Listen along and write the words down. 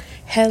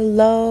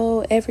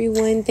Hello,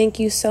 everyone. Thank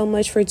you so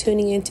much for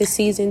tuning into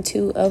season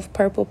 2 of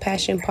Purple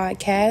Passion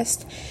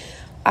Podcast.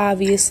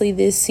 Obviously,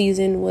 this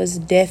season was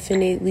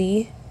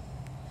definitely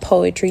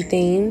poetry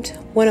themed,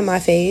 one of my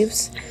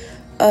faves.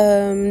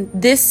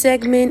 This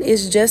segment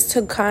is just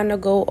to kind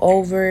of go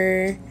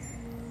over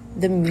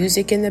the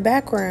music in the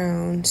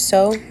background.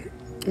 So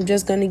I'm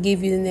just going to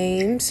give you the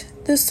names,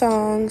 the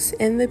songs,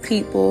 and the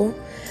people.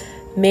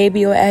 Maybe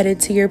you'll add it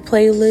to your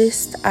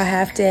playlist. I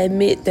have to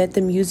admit that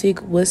the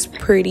music was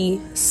pretty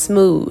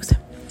smooth.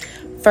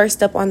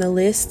 First up on the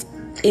list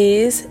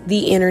is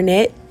The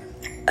Internet,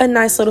 a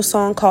nice little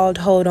song called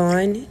Hold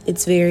On.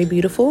 It's very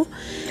beautiful.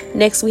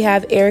 Next we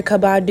have Eryka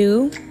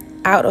Badu,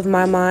 Out of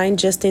My Mind,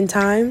 Just in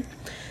Time.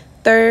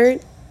 Third,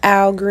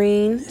 Al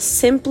Green,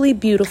 Simply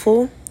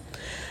Beautiful.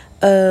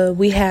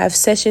 We have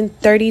Session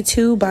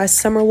 32 by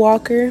Summer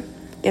Walker.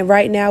 And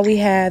right now we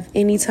have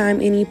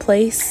Anytime, Any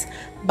Place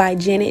by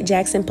Janet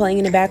Jackson playing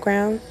in the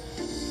background.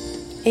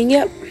 And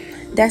yep,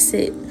 that's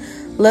it.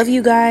 Love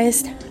you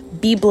guys.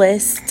 Be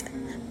blessed.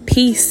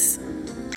 Peace.